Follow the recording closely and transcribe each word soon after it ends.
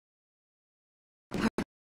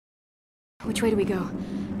Which way do we go?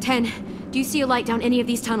 10, do you see a light down any of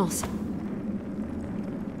these tunnels?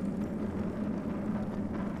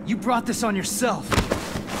 You brought this on yourself.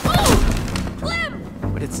 Oh! Clem!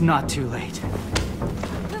 But it's not too late.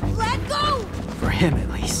 Let go! For him,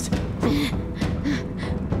 at least.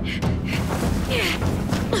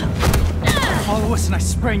 Follow us and I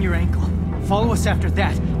sprain your ankle. Follow us after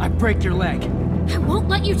that, I break your leg. I won't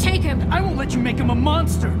let you take him! I won't let you make him a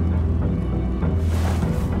monster!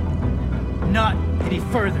 Not any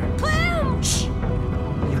further. Clem! Shh!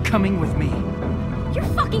 You're coming with me. You're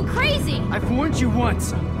fucking crazy! I've warned you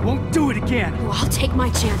once. I won't do it again. Oh, I'll take my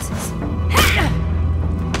chances.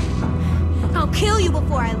 I'll kill you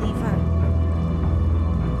before I leave her.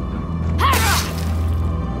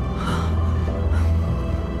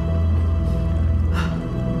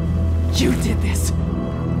 You did this!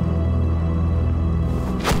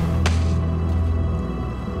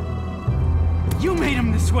 You made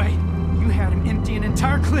him this way! You had him empty an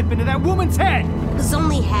entire clip into that woman's head! It was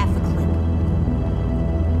only half a clip.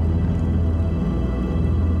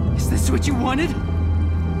 Is this what you wanted? A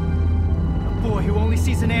boy who only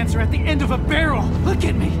sees an answer at the end of a barrel! Look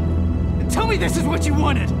at me! And tell me this is what you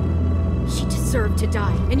wanted! She deserved to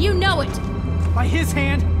die, and you know it! By his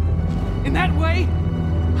hand? In that way?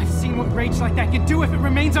 I've seen what rage like that can do if it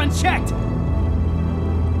remains unchecked!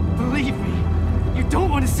 Believe me, you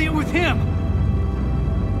don't want to see it with him!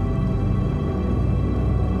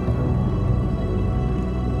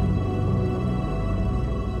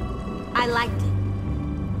 I liked it.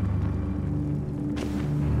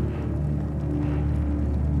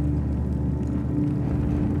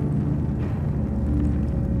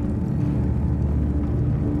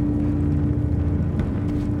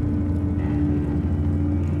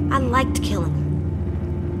 I liked killing her.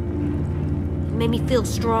 It made me feel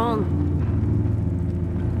strong.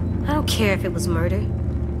 I don't care if it was murder.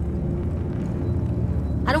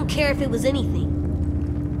 I don't care if it was anything.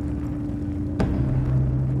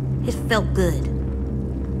 It felt good.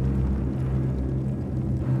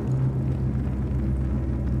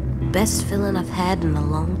 Best feeling I've had in a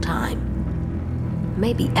long time.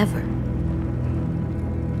 Maybe ever.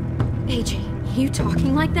 AJ, you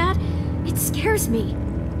talking like that? It scares me.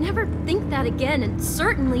 Never think that again, and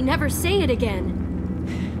certainly never say it again.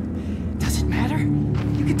 Does it matter?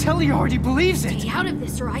 You can tell he already believes it! Stay out of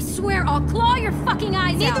this, or I swear I'll claw your fucking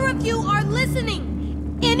eyes out! Neither of you are listening!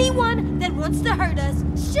 Anyone that wants to hurt us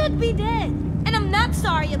should be dead. And I'm not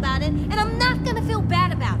sorry about it, and I'm not gonna feel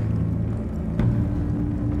bad about it.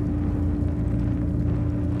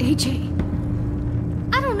 AJ.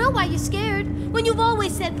 I don't know why you're scared, when you've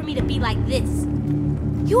always said for me to be like this.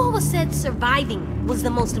 You always said surviving was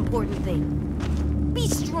the most important thing. Be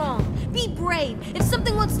strong, be brave. If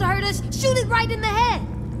something wants to hurt us, shoot it right in the head.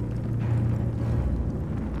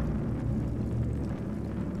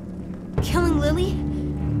 Killing Lily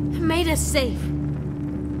made us safe.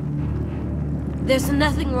 There's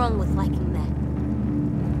nothing wrong with liking that.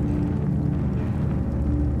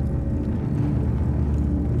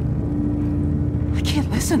 I can't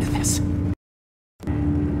listen to this.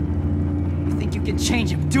 You think you can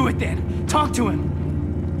change him? Do it then. Talk to him.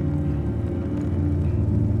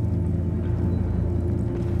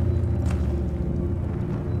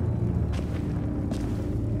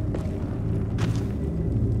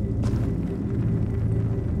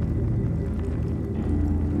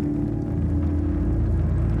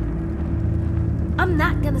 I'm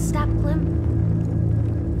not gonna stop, Clem.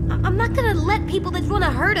 I'm not gonna let people that want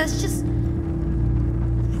to hurt us just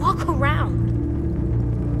walk around.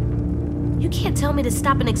 You can't tell me to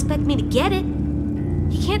stop and expect me to get it.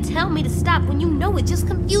 You can't tell me to stop when you know it just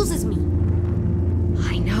confuses me.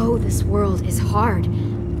 I know this world is hard.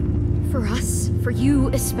 For us, for you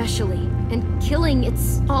especially. And killing,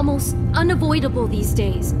 it's almost unavoidable these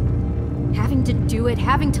days. Having to do it,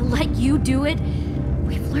 having to let you do it,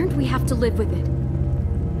 we've learned we have to live with it.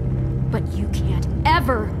 But you can't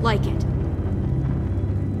ever like it.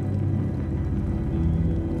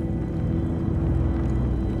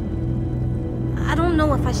 I don't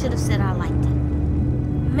know if I should have said I liked it.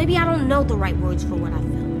 Maybe I don't know the right words for what I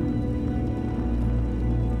felt.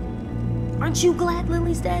 Aren't you glad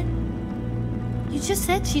Lily's dead? You just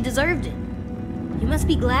said she deserved it. You must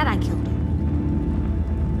be glad I killed her.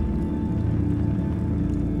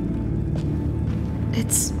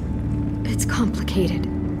 It's complicated.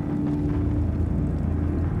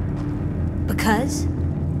 Because?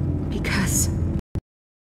 Because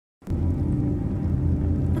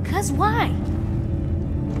why?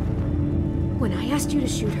 when I asked you to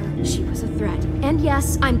shoot her, she was a threat. And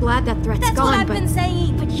yes, I'm glad that threat's That's gone, what I've been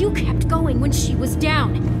saying. But you kept going when she was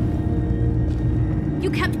down. You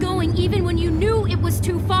kept going even when you knew it was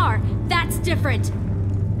too far. That's different.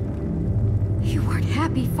 You weren't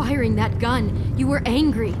happy firing that gun. You were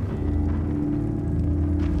angry.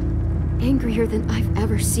 Angrier than I've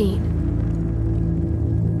ever seen.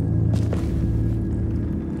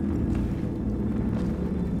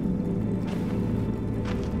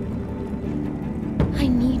 I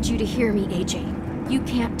need you to hear me, AJ. You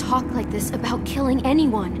can't talk like this about killing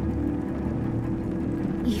anyone.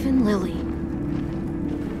 Even Lily.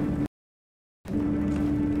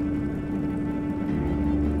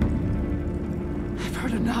 I've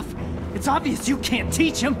heard enough. It's obvious you can't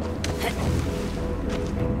teach him.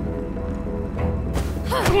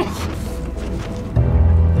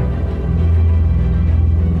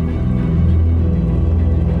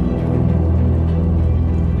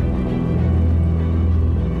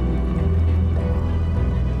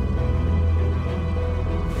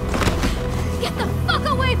 Get the fuck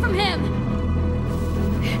away from him!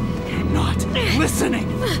 You're not listening.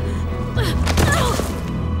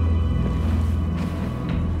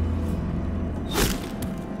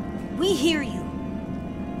 We hear you.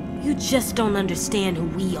 You just don't understand who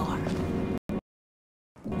we are.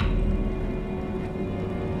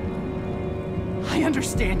 I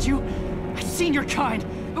understand you. I've seen your kind.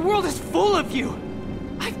 The world is full of you.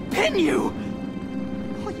 I've been you.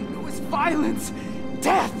 All you know is violence,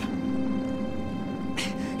 death.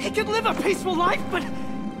 He could live a peaceful life, but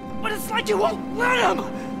it's like you won't let him.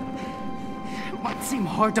 It might seem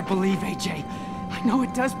hard to believe, AJ. I know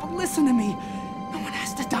it does, but listen to me. No one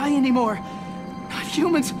has to die anymore. Not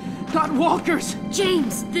humans, not walkers.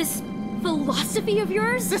 James, this philosophy of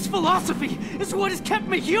yours? This philosophy is what has kept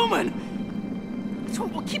me human. It's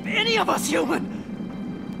what will keep any of us human.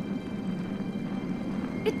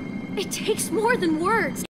 It takes more than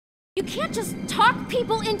words. You can't just talk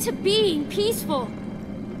people into being peaceful.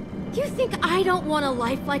 You think I don't want a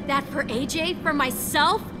life like that for AJ, for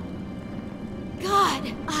myself?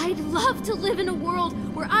 God, I'd love to live in a world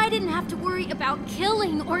where I didn't have to worry about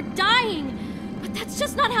killing or dying. But that's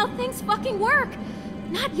just not how things fucking work.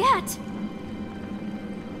 Not yet.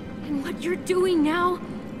 And what you're doing now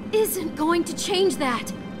isn't going to change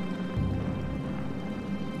that.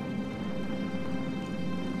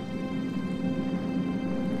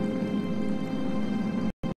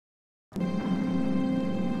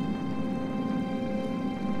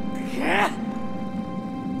 Yeah.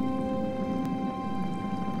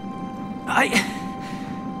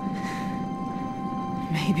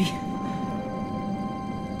 Maybe.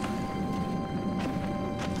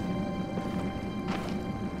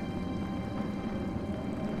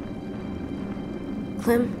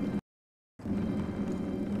 Clem?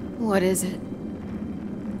 What is it?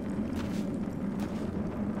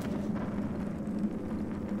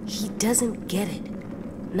 He doesn't get it.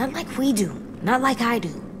 Not like we do. Not like I do.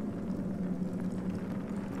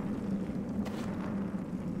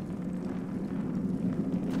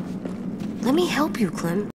 Let me help you,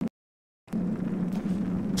 Clem.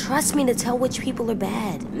 Trust me to tell which people are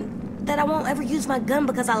bad. That I won't ever use my gun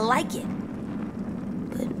because I like it.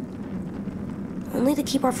 But only to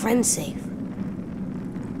keep our friends safe.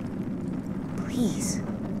 Please.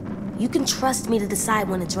 You can trust me to decide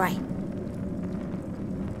when it's right.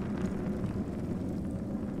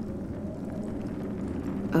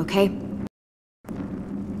 Okay.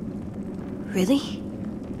 Really?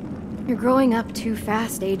 You're growing up too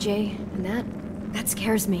fast, AJ, and that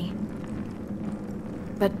scares me.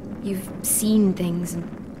 But you've seen things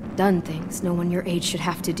and done things no one your age should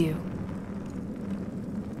have to do.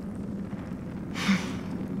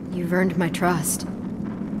 You've earned my trust.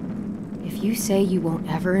 If you say you won't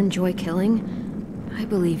ever enjoy killing, I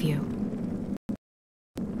believe you.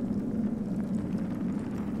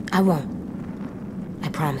 I won't. I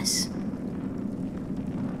promise.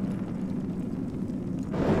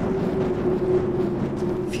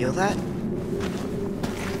 Feel that?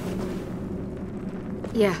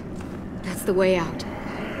 Yeah, that's the way out.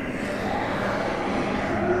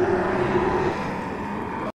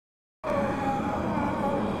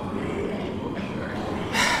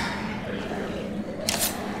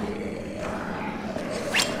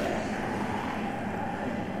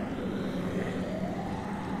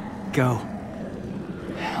 Go.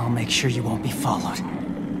 I'll make sure you won't be followed.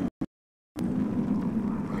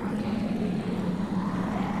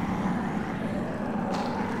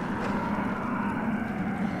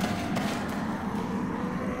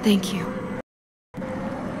 Thank you.